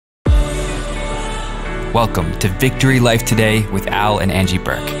Welcome to Victory Life Today with Al and Angie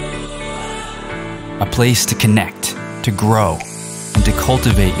Buhrke. A place to connect, to grow, and to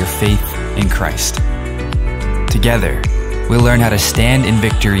cultivate your faith in Christ. Together, we'll learn how to stand in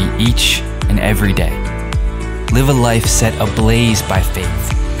victory each and every day. Live a life set ablaze by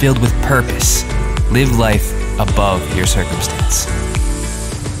faith, filled with purpose. Live life above your circumstance.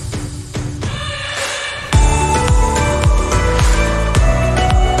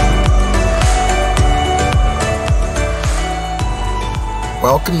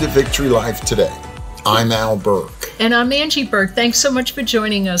 Welcome to Victory Life Today. I'm Al Buhrke. And I'm Angie Buhrke. Thanks so much for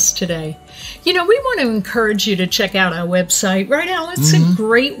joining us today. You know, we want to encourage you to check out our website. Right, Al? It's a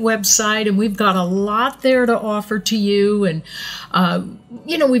great website, and we've got a lot there to offer to you. And,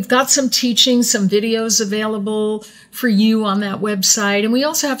 we've got some teaching, some videos available for you on that website. And we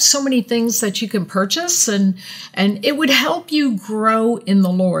also have so many things that you can purchase, and it would help you grow in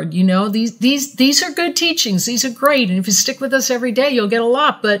the Lord. You know, these are good teachings. These are great. And if you stick with us every day, you'll get a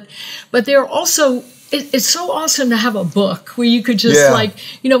lot. But they're also... It's so awesome to have a book where you could just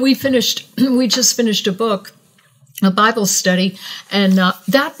we just finished a book, a Bible study, and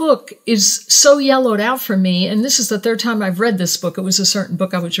that book is so yellowed out for me. And this is the third time I've read this book. It was a certain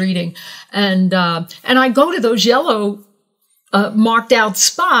book I was reading. And I go to those yellow marked out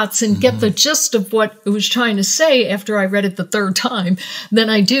spots and get the gist of what it was trying to say after I read it the third time than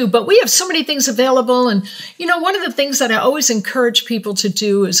I do. But we have so many things available. And, one of the things that I always encourage people to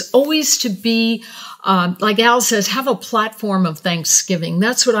do is always to be, like Al says, have a platform of thanksgiving.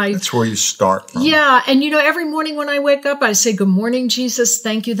 That's where you start from. Yeah. And, every morning when I wake up, I say, good morning, Jesus.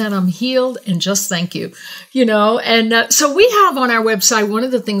 Thank you that I'm healed, and just thank you, And so we have on our website, one of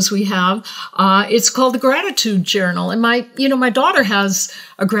the things we have, it's called the Gratitude Journal. And my daughter has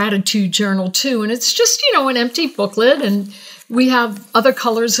a gratitude journal too. And it's just, an empty booklet, and we have other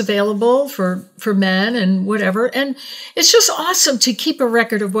colors available for men and whatever. And it's just awesome to keep a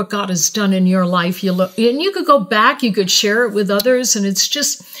record of what God has done in your life. And you could go back, you could share it with others. And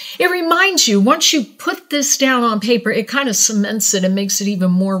it reminds you, once you put this down on paper, it kind of cements it and makes it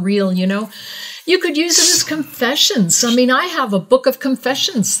even more real, You could use it as confessions. I have a book of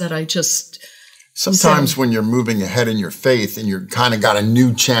confessions that I just... Sometimes when you're moving ahead in your faith and you're kind of got a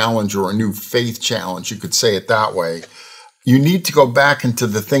new challenge or a new faith challenge, you could say it that way, you need to go back into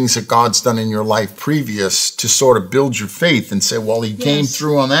the things that God's done in your life previous to sort of build your faith and say, well, he came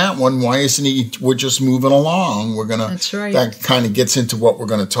through on that one. Why isn't he? We're just moving along. That's right. That kind of gets into what we're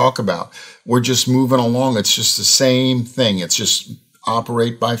going to talk about. We're just moving along. It's just the same thing. It's just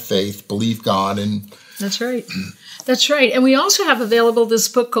operate by faith, believe God. And that's right. That's right. And we also have available this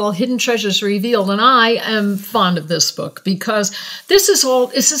book called Hidden Treasures Revealed. And I am fond of this book because this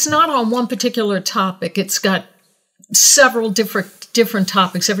is not on one particular topic. It's got several different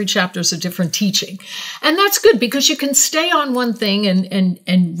topics. Every chapter is a different teaching. And that's good because you can stay on one thing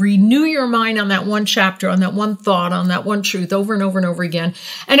and renew your mind on that one chapter, on that one thought, on that one truth over and over and over again.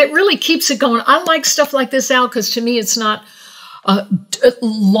 And it really keeps it going. I like stuff like this, Al, because to me it's not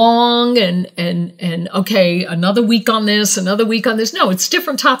long and okay, another week on this. No, it's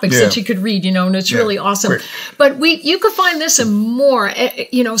different topics that you could read, and it's really awesome. Great. But you could find this and more,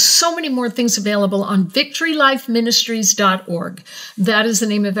 so many more things available on victorylifeministries.org. That is the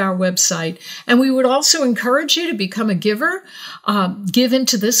name of our website. And we would also encourage you to become a giver, give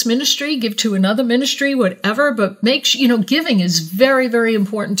into this ministry, give to another ministry, whatever, but giving is very, very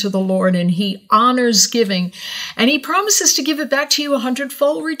important to the Lord, and he honors giving, and he promises to give it back to you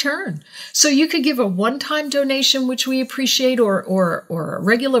 100-fold return. So you could give a one-time donation, which we appreciate, or a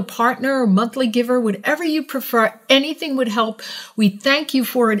regular partner or monthly giver, whatever you prefer. Anything would help. We thank you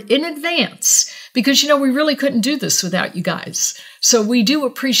for it in advance because, we really couldn't do this without you guys. So we do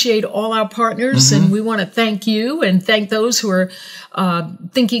appreciate all our partners, and we want to thank you and thank those who are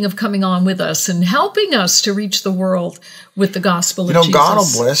thinking of coming on with us and helping us to reach the world with the gospel of Jesus. God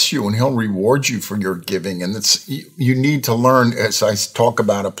will bless you and he'll reward you for your giving. And you need to learn, as I talk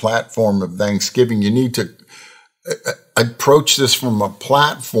about a platform of thanksgiving, you need to approach this from a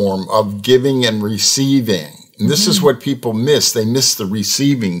platform of giving and receiving. And this is what people miss. They miss the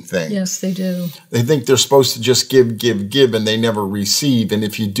receiving thing. Yes, they do. They think they're supposed to just give, and they never receive. And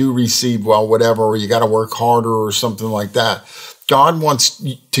if you do receive, well, whatever, or you got to work harder or something like that. God wants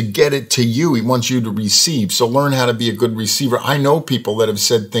to get it to you. He wants you to receive. So learn how to be a good receiver. I know people that have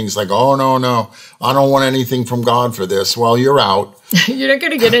said things like, oh, no, I don't want anything from God for this. Well, you're out. You're not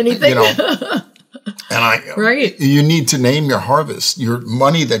going to get anything. Right. You need to name your harvest. Your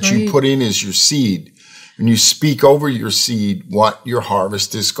money that you put in is your seed. And you speak over your seed what your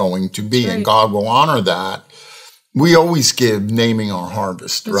harvest is going to be. And God will honor that. we always give naming our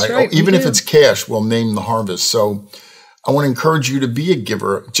harvest, That's right? Even if it's cash, we'll name the harvest. So I want to encourage you to be a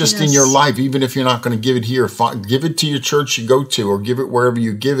giver just in your life, even if you're not going to give it here. Give it to your church you go to, or give it wherever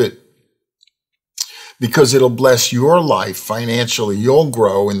you give it, because it'll bless your life financially. You'll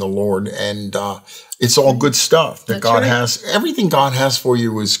grow in the Lord, and it's all good stuff that God has. Everything God has for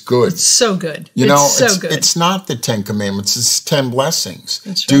you is good. It's so good. Good. It's not the 10 commandments. It's 10 blessings.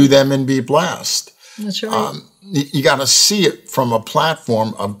 That's right. Do them and be blessed. That's right. You got to see it from a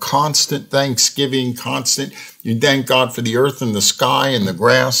platform of constant thanksgiving, you thank God for the earth and the sky and the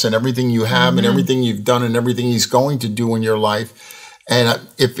grass and everything you have and everything you've done and everything He's going to do in your life. And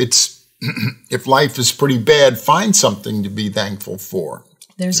if life is pretty bad, find something to be thankful for.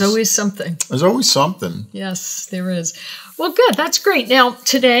 There's always something. There's always something. Yes, there is. Well, good. That's great. Now,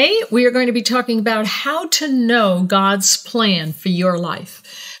 today we are going to be talking about how to know God's plan for your life.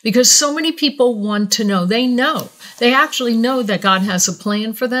 Because so many people want to know. They actually know that God has a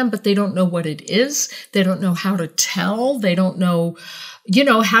plan for them, but they don't know what it is. They don't know how to tell. They don't know,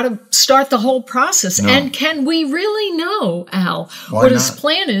 how to start the whole process. No. And can we really know, Al, what His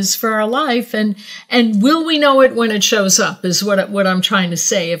plan is for our life? And will we know it when it shows up is what I'm trying to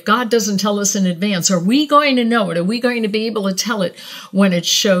say. If God doesn't tell us in advance, are we going to know it? Are we going to be able to tell it when it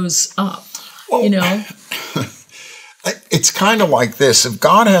shows up? Well, it's kind of like this. If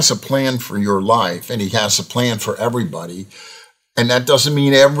God has a plan for your life, and He has a plan for everybody, and that doesn't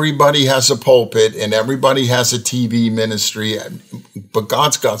mean everybody has a pulpit and everybody has a TV ministry, but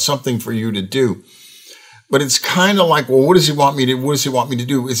God's got something for you to do. But it's kind of like, well, what does He want me to do? What does He want me to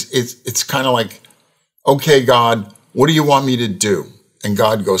do? It's kind of like, okay, God, what do you want me to do? And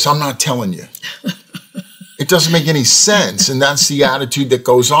God goes, I'm not telling you. It doesn't make any sense. And that's the attitude that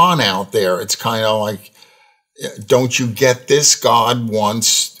goes on out there. It's kind of like, don't you get this? God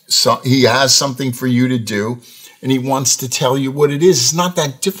He has something for you to do, and He wants to tell you what it is. It's not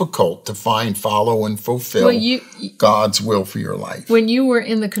that difficult to find, follow, and fulfill God's will for your life. When you were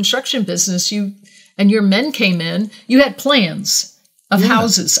in the construction business, and your men came in, you had plans of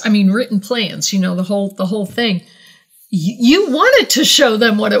houses. I mean, written plans. The whole thing. You wanted to show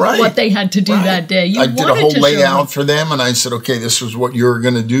them what they had to do that day. I did a whole layout for them, and I said, okay, this was what you're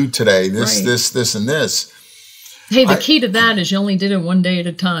going to do today. This, and this. Hey, the key to that is you only did it one day at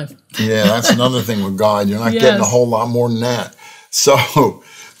a time. Yeah, that's another thing with God. You're not getting a whole lot more than that. So,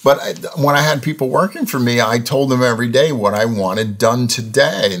 when I had people working for me, I told them every day what I wanted done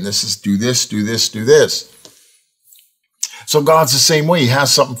today. And this is do this, do this, do this. So God's the same way. He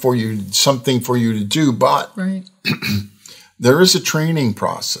has something for you to do, but there is a training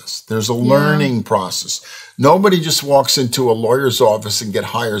process. There's a learning process. Nobody just walks into a lawyer's office and get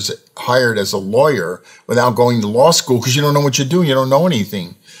hired as a lawyer without going to law school, because you don't know what you're doing. You don't know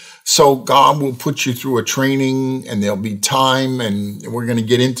anything. So God will put you through a training, and there'll be time, and we're going to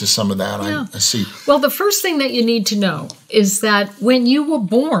get into some of that. I see. Well, the first thing that you need to know is that when you were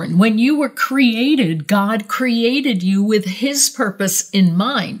born, when you were created, God created you with His purpose in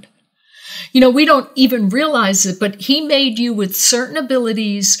mind. We don't even realize it, but He made you with certain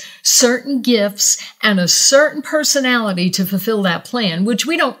abilities, certain gifts, and a certain personality to fulfill that plan, which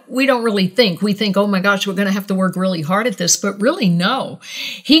we don't really think. We think, oh my gosh, we're going to have to work really hard at this, but really no.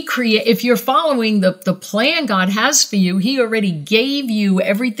 If you're following the plan God has for you, He already gave you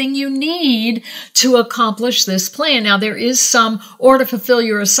everything you need to accomplish this plan. Now, there is or to fulfill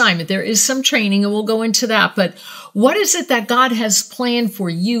your assignment, there is some training, and we'll go into that, but what is it that God has planned for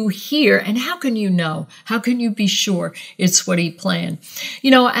you here? And how can you know? How can you be sure it's what He planned?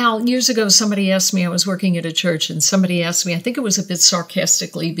 Al, years ago, somebody asked me, I was working at a church, and somebody asked me, I think it was a bit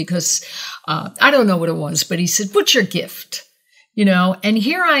sarcastically, because I don't know what it was, but he said, what's your gift? And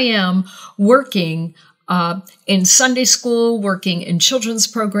here I am working in Sunday school, working in children's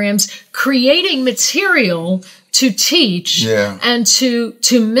programs, creating material to teach and to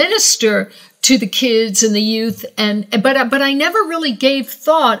minister to the kids and the youth, but I never really gave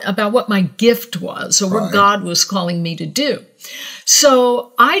thought about what my gift was or what God was calling me to do.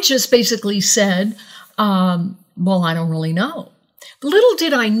 So I just basically said, well, I don't really know. Little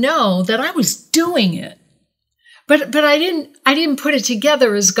did I know that I was doing it. But I didn't put it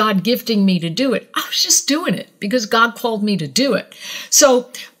together as God gifting me to do it. I was just doing it because God called me to do it. So,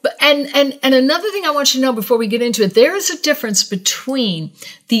 and another thing I want you to know before we get into it, there is a difference between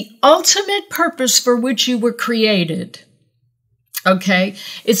the ultimate purpose for which you were created. Okay?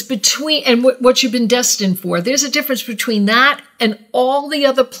 It's between, and what you've been destined for. There's a difference between that and all the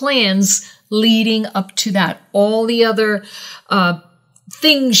other plans leading up to that. All the other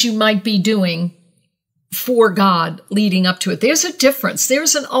things you might be doing for God leading up to it. There's a difference.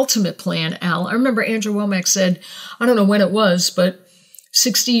 There's an ultimate plan, Al. I remember Andrew Womack said, I don't know when it was, but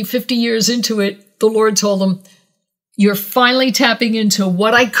 60, 50 years into it, the Lord told him, you're finally tapping into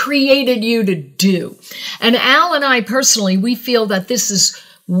what I created you to do. And Al and I personally, we feel that this is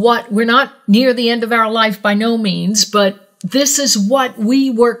what, we're not near the end of our life by no means, but this is what we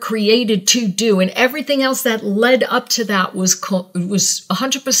were created to do. And everything else that led up to that was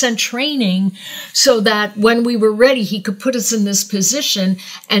 100% training so that when we were ready, he could put us in this position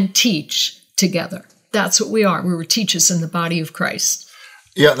and teach together. That's what we are. We were teachers in the body of Christ.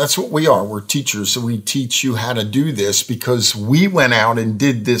 Yeah, that's what we are. We're teachers. So we teach you how to do this because we went out and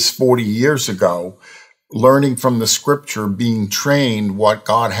did this 40 years ago, learning from the scripture, being trained what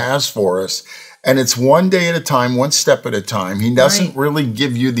God has for us. And it's one day at a time, one step at a time. He doesn't really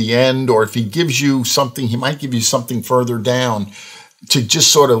give you the end, or if he gives you something, he might give you something further down to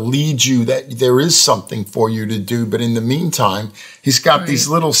just sort of lead you that there is something for you to do. But in the meantime, he's got these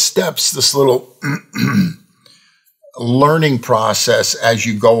little steps, this little learning process as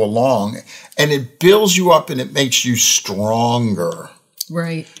you go along, and it builds you up and it makes you stronger.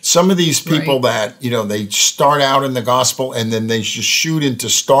 Right. Some of these people that, they start out in the gospel and then they just shoot into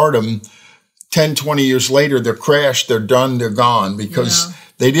stardom. 10, 20 years later, they're crashed, they're done, they're gone because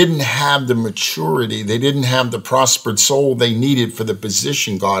they didn't have the maturity, they didn't have the prospered soul they needed for the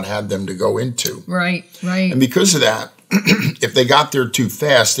position God had them to go into. Right, right. And because of that, if they got there too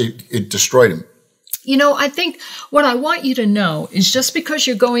fast, it destroyed them. I think what I want you to know is just because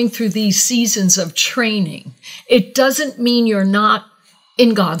you're going through these seasons of training, it doesn't mean you're not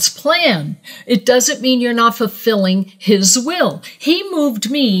in God's plan. It doesn't mean you're not fulfilling his will. He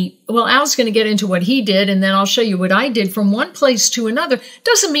moved me. Well, Al's going to get into what he did, and then I'll show you what I did from one place to another.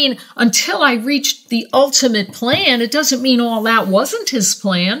 Doesn't mean until I reached the ultimate plan, it doesn't mean all that wasn't his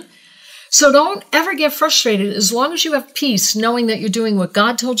plan. So don't ever get frustrated. As long as you have peace, knowing that you're doing what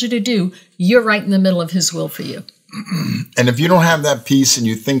God told you to do, you're right in the middle of his will for you. And if you don't have that peace and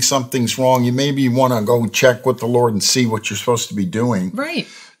you think something's wrong, you maybe want to go check with the Lord and see what you're supposed to be doing. Right.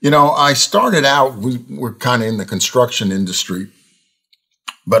 I started out, we're kind of in the construction industry,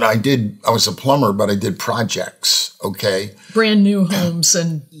 but I was a plumber, but I did projects, okay? Brand new homes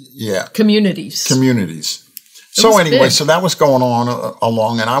and communities. So anyway, so that was going on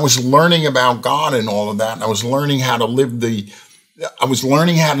along, and I was learning about God and all of that, and I was learning how to I was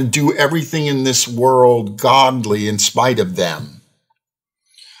learning how to do everything in this world godly in spite of them.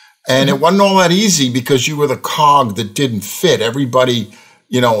 And it wasn't all that easy because you were the cog that didn't fit. Everybody,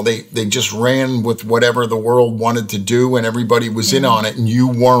 they just ran with whatever the world wanted to do and everybody was in on it and you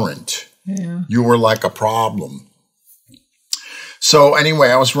weren't. Yeah. You were like a problem. So anyway,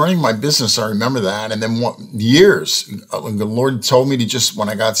 I was running my business. I remember that. And then the Lord told me when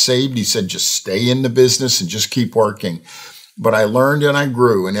I got saved, he said, just stay in the business and just keep working. But I learned and I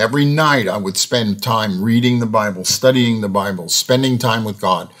grew. And every night I would spend time reading the Bible, studying the Bible, spending time with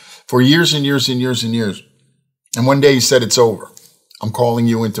God for years and years and years and years. And one day he said, it's over. I'm calling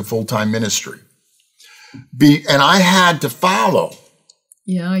you into full-time ministry. And I had to follow.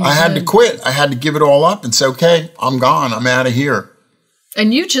 Yeah, I had to quit. I had to give it all up and say, okay, I'm gone. I'm out of here.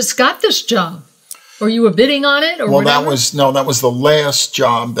 And you just got this job. Or you were bidding on it or whatever? That was the last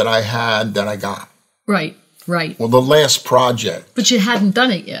job that I had that I got. Right. Right. Well, the last project. But you hadn't done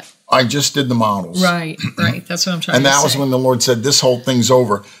it yet. I just did the models. Right. That's what I'm trying to say. And that was when the Lord said, this whole thing's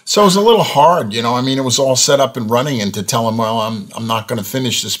over. So it was a little hard, it was all set up and running. And to tell them, well, I'm not going to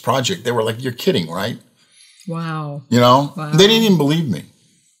finish this project. They were like, you're kidding, right? Wow. Wow. They didn't even believe me.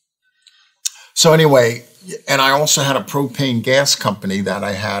 So anyway, and I also had a propane gas company that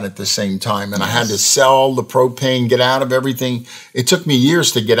I had at the same time. And I had to sell the propane, get out of everything. It took me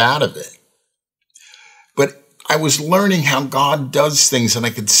years to get out of it. But I was learning how God does things, and I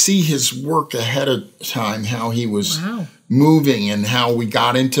could see his work ahead of time, how he was moving and how we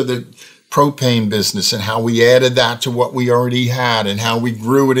got into the propane business and how we added that to what we already had and how we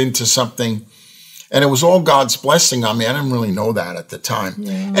grew it into something. And it was all God's blessing on me. I didn't really know that at the time.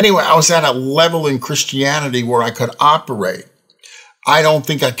 Yeah. Anyway, I was at a level in Christianity where I could operate. I don't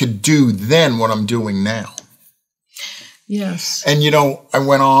think I could do then what I'm doing now. Yes. And, I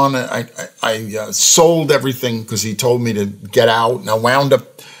went on, I sold everything because he told me to get out. And I wound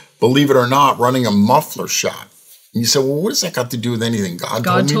up, believe it or not, running a muffler shop. And you said, well, what does that got to do with anything? God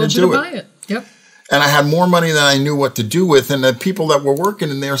told me to do it. Buy it. Yep. And I had more money than I knew what to do with. And the people that were working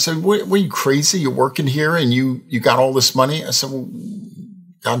in there said, what, are you crazy? You're working here and you got all this money? I said, well,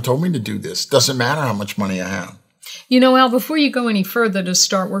 God told me to do this. Doesn't matter how much money I have. Al, before you go any further to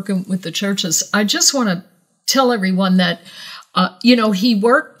start working with the churches, I just want to tell everyone that He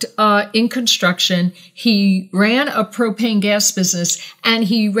worked in construction. He ran a propane gas business, and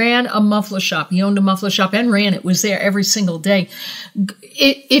he ran a muffler shop. He owned a muffler shop and ran it, was there every single day.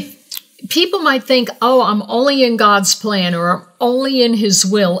 If people might think, oh, I'm only in God's plan or I'm only in his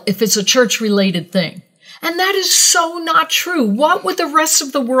will if it's a church-related thing. And that is so not true. What would the rest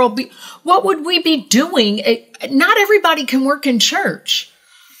of the world be? What would we be doing? Not everybody can work in church.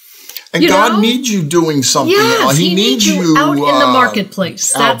 And God needs you doing something. Yes, he needs you out in the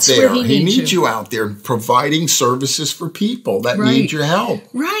marketplace. That's out there. Where he needs you out there providing services for people that need your help.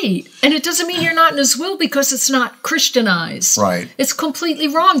 Right. And it doesn't mean you're not in his will because it's not Christianized. Right. It's completely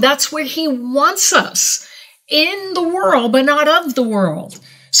wrong. That's where he wants us, in the world, but not of the world,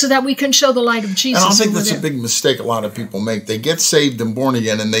 so that we can show the light of Jesus. And I think that's a big mistake a lot of people make. They get saved and born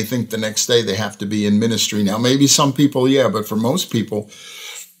again, and they think the next day they have to be in ministry. Now, maybe some people, but for most people,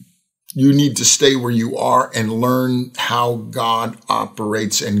 you need to stay where you are and learn how God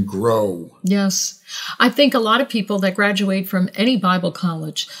operates and grow. Yes. I think a lot of people that graduate from any Bible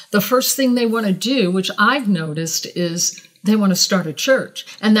college, the first thing they want to do, which I've noticed, is they want to start a church.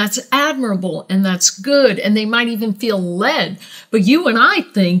 And that's admirable and that's good. And they might even feel led. But you and I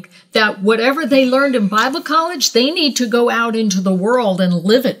think that whatever they learned in Bible college, they need to go out into the world and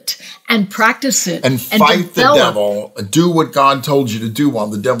live it and practice it. And fight the devil. Do what God told you to do while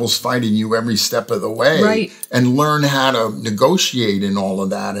the devil's fighting you every step of the way. Right. And learn how to negotiate in all of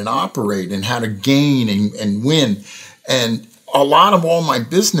that and operate and how to gain and win. And a lot of all my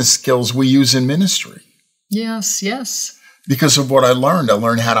business skills we use in ministry. Yes, yes. Because of what I learned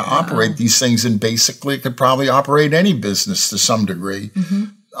how to operate these things, and basically could probably operate any business to some degree,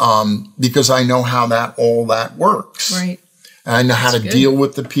 because I know how all that works. Right. And I know how to deal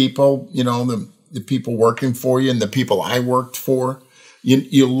with the people, the people working for you and the people I worked for.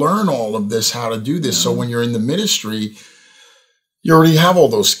 You learn all of this, how to do this. So when you're in the ministry, you already have all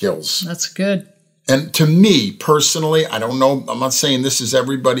those skills. That's good. And to me personally, I don't know, I'm not saying this is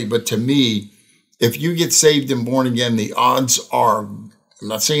everybody, but to me, if you get saved and born again, the odds are, I'm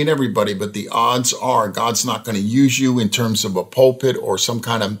not saying everybody, but the odds are God's not going to use you in terms of a pulpit or some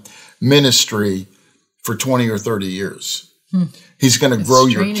kind of ministry for 20 or 30 years. He's going to grow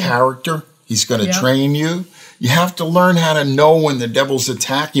your character. He's going to train you. You have to learn how to know when the devil's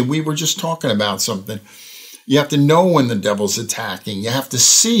attacking. We were just talking about something. You have to know when the devil's attacking. You have to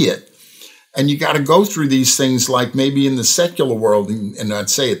see it. And you got to go through these things like maybe in the secular world, and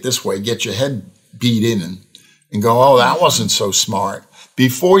I'd say it this way, get your head beat in and go, oh, that wasn't so smart.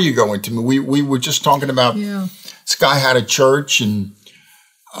 Before you go into me, we were just talking about this guy had a church, and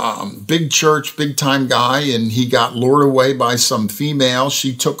big church, big time guy, and he got lured away by some female.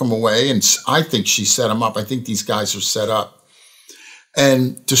 She took him away, and I think she set him up. I think these guys are set up,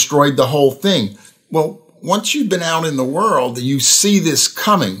 and destroyed the whole thing. Well, once you've been out in the world, you see this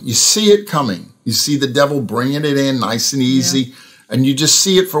coming. You see it coming. You see the devil bringing it in nice and easy. Yeah. And you just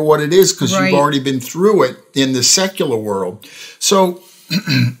see it for what it is because you've already been through it in the secular world. So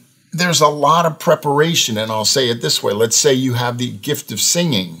there's a lot of preparation, and I'll say it this way. Let's say you have the gift of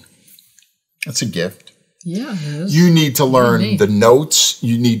singing. That's a gift. Yeah, it is. You need to learn the notes.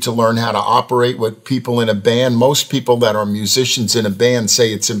 You need to learn how to operate with people in a band. Most people that are musicians in a band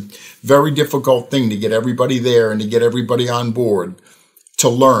say it's a very difficult thing to get everybody there and to get everybody on board to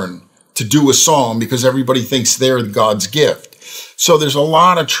learn to do a song because everybody thinks they're God's gift. So there's a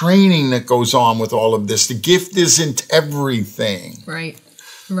lot of training that goes on with all of this. The gift isn't everything. Right,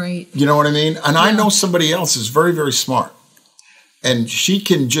 right. You know what I mean? And I know somebody else is very, very smart. And she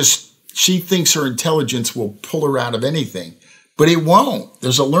thinks her intelligence will pull her out of anything. But it won't.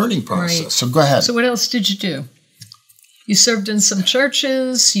 There's a learning process. Right. So go ahead. So what else did you do? You served in some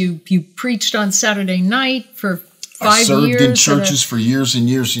churches. You preached on Saturday night for 5 years. I served in churches for years and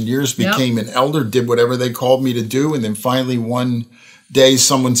years and years, became an elder, did whatever they called me to do. And then finally one day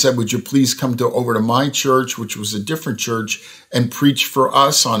someone said, would you please come over to my church, which was a different church, and preach for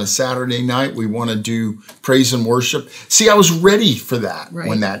us on a Saturday night. We want to do praise and worship. See, I was ready for that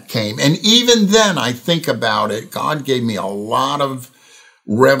when that came. And even then I think about it, God gave me a lot of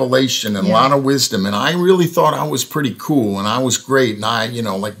revelation and a lot of wisdom. And I really thought I was pretty cool and I was great. And I,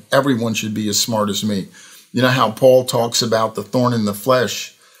 like everyone should be as smart as me. You know how Paul talks about the thorn in the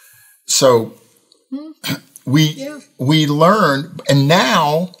flesh. So we learned, and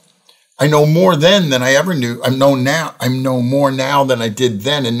now I know more then than I ever knew. I know more now than I did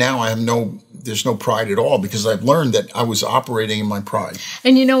then, and now there's no pride at all because I've learned that I was operating in my pride.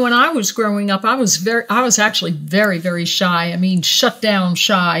 And when I was growing up, I was actually very, very shy. I mean, shut down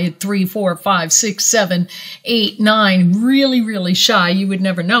shy at 3, 4, 5, 6, 7, 8, 9, really, really shy. You would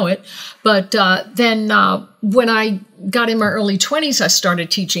never know it. But then when I got in my early 20s, I started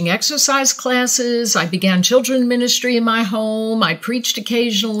teaching exercise classes. I began children's ministry in my home. I preached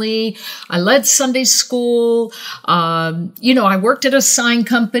occasionally. I led Sunday school. I worked at a sign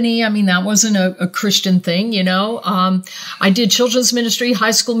company. I mean, that wasn't a Christian thing, I did children's ministry,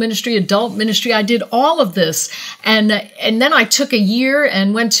 high school ministry, adult ministry. I did all of this. And then I took a year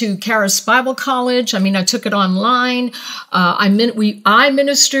and went to Charis Bible College. I mean, I took it online. I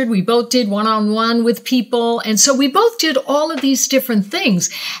ministered. We both did one-on-one with people. And so we both did all of these different things.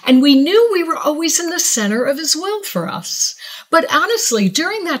 And we knew we were always in the center of his will for us. But honestly,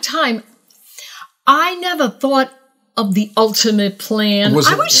 during that time, I never thought of the ultimate plan. I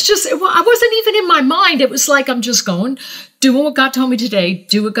wasn't even in my mind. It was like, I'm just doing what God told me today,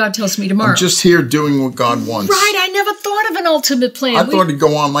 do what God tells me tomorrow. I'm just here doing what God wants. Right. I never thought of an ultimate plan. I thought it'd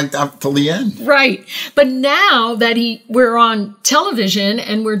go on like that till the end. Right. But now that we're on television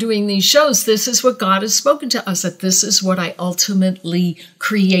and we're doing these shows, this is what God has spoken to us, that this is what I ultimately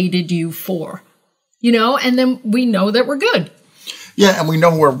created you for. And then we know that we're good. Yeah, and we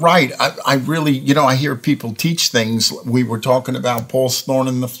know we're right. I really, I hear people teach things. We were talking about Paul's thorn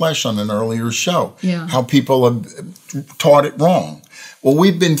in the flesh on an earlier show. Yeah. How people have taught it wrong. Well,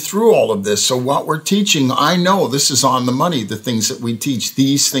 we've been through all of this. So what we're teaching, I know this is on the money, the things that we teach.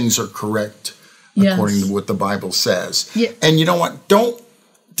 These things are correct, according to what the Bible says. Yeah. And you know what? Don't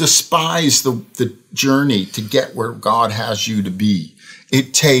despise the journey to get where God has you to be.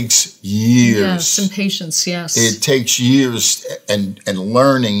 It takes years. Yes, and patience, yes. It takes years and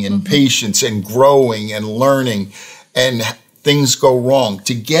learning and patience and growing and learning, and things go wrong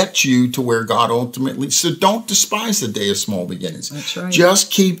to get you to where God ultimately. So don't despise the day of small beginnings. That's right.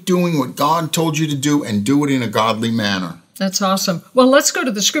 Just keep doing what God told you to do and do it in a godly manner. That's awesome. Well, let's go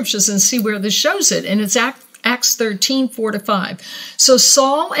to the scriptures and see where this shows it. And it's Acts 13, 4-5. So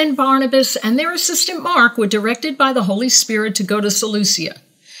Saul and Barnabas and their assistant Mark were directed by the Holy Spirit to go to Seleucia.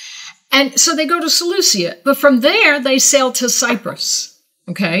 And so they go to Seleucia, but from there they sailed to Cyprus.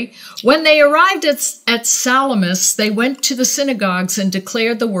 Okay. When they arrived at Salamis, they went to the synagogues and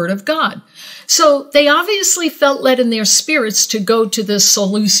declared the word of God. So they obviously felt led in their spirits to go to this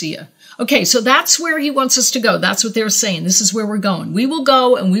Seleucia. Okay, so that's where he wants us to go. That's what they're saying. This is where we're going. We will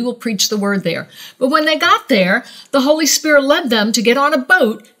go and we will preach the word there. But when they got there, the Holy Spirit led them to get on a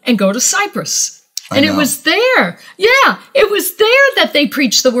boat and go to Cyprus. And it was there. Yeah, it was there that they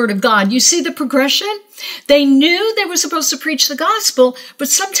preached the word of God. You see the progression? They knew they were supposed to preach the gospel, but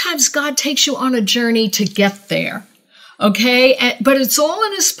sometimes God takes you on a journey to get there. Okay, but it's all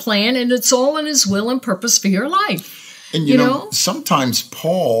in his plan and it's all in his will and purpose for your life. And you know, sometimes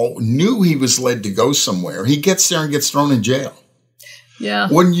Paul knew he was led to go somewhere. He gets there and gets thrown in jail. Yeah.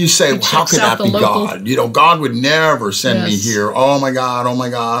 Wouldn't you say, well, how could that be God? God would never send me here. Oh my God,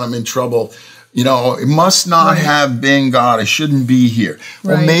 I'm in trouble. It must not have been God. I shouldn't be here.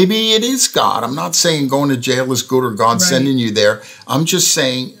 Right. Well, maybe it is God. I'm not saying going to jail is good or God sending you there. I'm just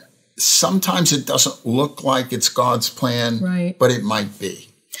saying sometimes it doesn't look like it's God's plan, but it might be.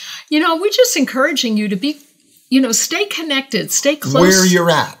 We're just encouraging you to be, stay connected, stay close. Where you're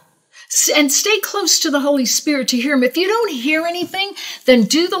at. And stay close to the Holy Spirit to hear him. If you don't hear anything, then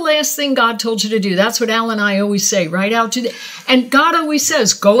do the last thing God told you to do. That's what Al and I always say, right out to and God always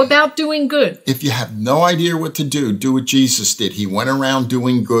says, go about doing good. If you have no idea what to do what Jesus did. He went around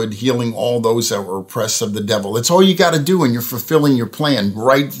doing good, healing all those that were oppressed of the devil. It's all you got to do, and you're fulfilling your plan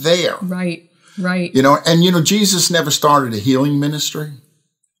right there. Right. Jesus never started a healing ministry.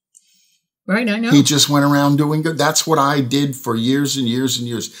 Right, I know. He just went around doing good. That's what I did for years and years and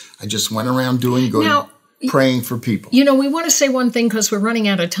years. I just went around doing good, praying for people. We want to say one thing because we're running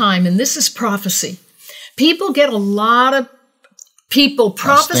out of time, and this is prophecy. People get a lot of people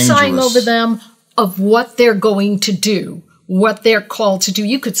prophesying over them of what they're going to do, what they're called to do.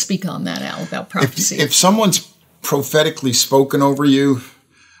 You could speak on that, Al, about prophecy. If someone's prophetically spoken over you,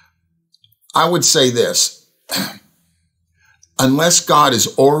 I would say this. Unless God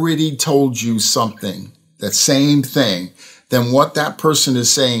has already told you something, that same thing, then what that person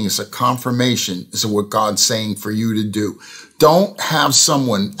is saying is a confirmation is what God's saying for you to do. Don't have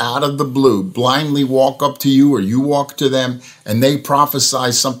someone out of the blue blindly walk up to you or you walk to them and they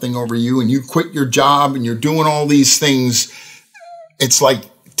prophesy something over you and you quit your job and you're doing all these things. It's like,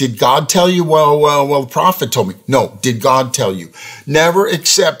 did God tell you? Well, the prophet told me. No, did God tell you? Never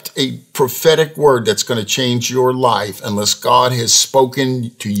accept a prophetic word that's going to change your life unless God has spoken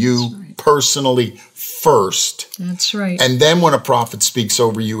to you personally first. That's right. And then when a prophet speaks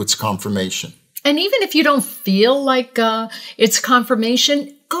over you, it's confirmation. And even if you don't feel like it's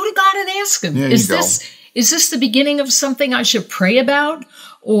confirmation, go to God and ask him. Is this the beginning of something I should pray about?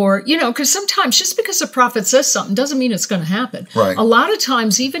 Or, because sometimes just because a prophet says something doesn't mean it's going to happen. Right. A lot of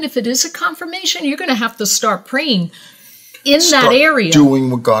times, even if it is a confirmation, you're going to have to start praying in that area.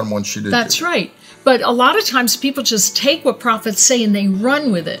 Doing what God wants you to do. That's right. But a lot of times people just take what prophets say and they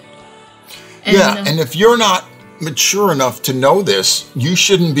run with it. And, and if you're not mature enough to know this, you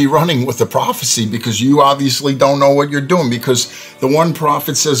shouldn't be running with the prophecy, because you obviously don't know what you're doing. Because the one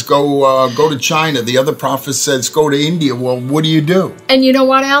prophet says go to China, the other prophet says go to India. Well, what do? And you know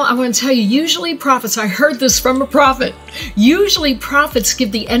what, Al? I want to tell you, usually prophets, I heard this from a prophet, usually prophets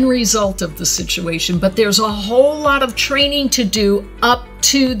give the end result of the situation, but there's a whole lot of training to do up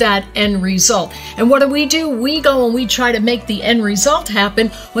to that end result. And what do? We go and we try to make the end result happen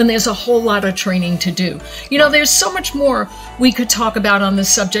when there's a whole lot of training to do. There's so much more we could talk about on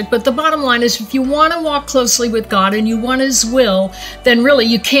this subject, but the bottom line is, if you want to walk closely with God and you want His will, then really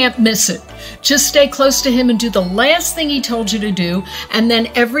you can't miss it. Just stay close to Him and do the last thing He told you to do, and then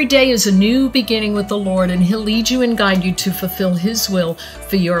every day is a new beginning with the Lord, and He'll lead you and guide you to fulfill His will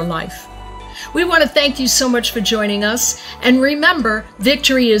for your life. We want to thank you so much for joining us. And remember,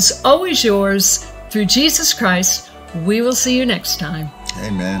 victory is always yours through Jesus Christ. We will see you next time.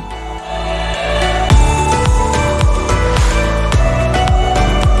 Amen.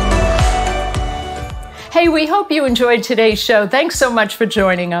 Hey, we hope you enjoyed today's show. Thanks so much for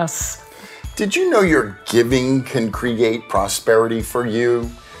joining us. Did you know your giving can create prosperity for you?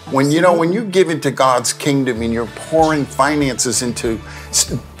 When you give into God's kingdom and you're pouring finances into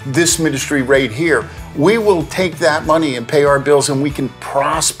this ministry right here, we will take that money and pay our bills, and we can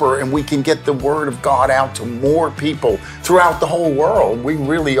prosper, and we can get the word of God out to more people throughout the whole world. We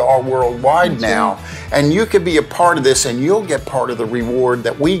really are worldwide now. And you could be a part of this, and you'll get part of the reward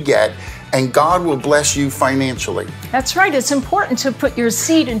that we get, and God will bless you financially. That's right. It's important to put your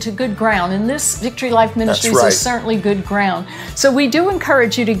seed into good ground, and this Victory Life Ministries is certainly good ground. So we do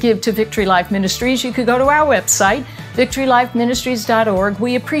encourage you to give to Victory Life Ministries. You could go to our website, victorylifeministries.org.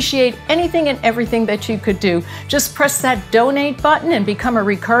 We appreciate anything and everything that you could do. Just press that donate button and become a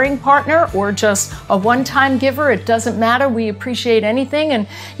recurring partner, or just a one-time giver. It doesn't matter. We appreciate anything. And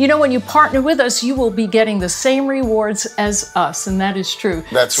when you partner with us, you will be getting the same rewards as us, and that is true.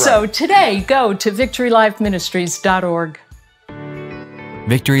 That's right. So today, go to victorylifeministries.org.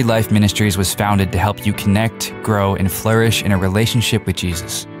 Victory Life Ministries was founded to help you connect, grow, and flourish in a relationship with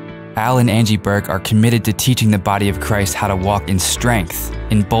Jesus. Al and Angie Buhrke are committed to teaching the body of Christ how to walk in strength,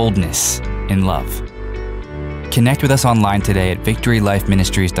 in boldness, in love. Connect with us online today at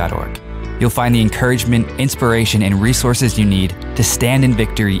victorylifeministries.org. You'll find the encouragement, inspiration, and resources you need to stand in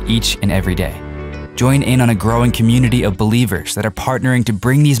victory each and every day. Join in on a growing community of believers that are partnering to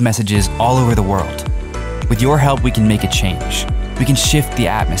bring these messages all over the world. With your help, we can make a change. We can shift the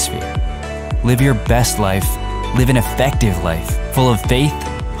atmosphere. Live your best life. Live an effective life, full of faith,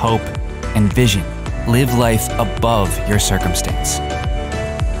 hope, and vision. Live life above your circumstance.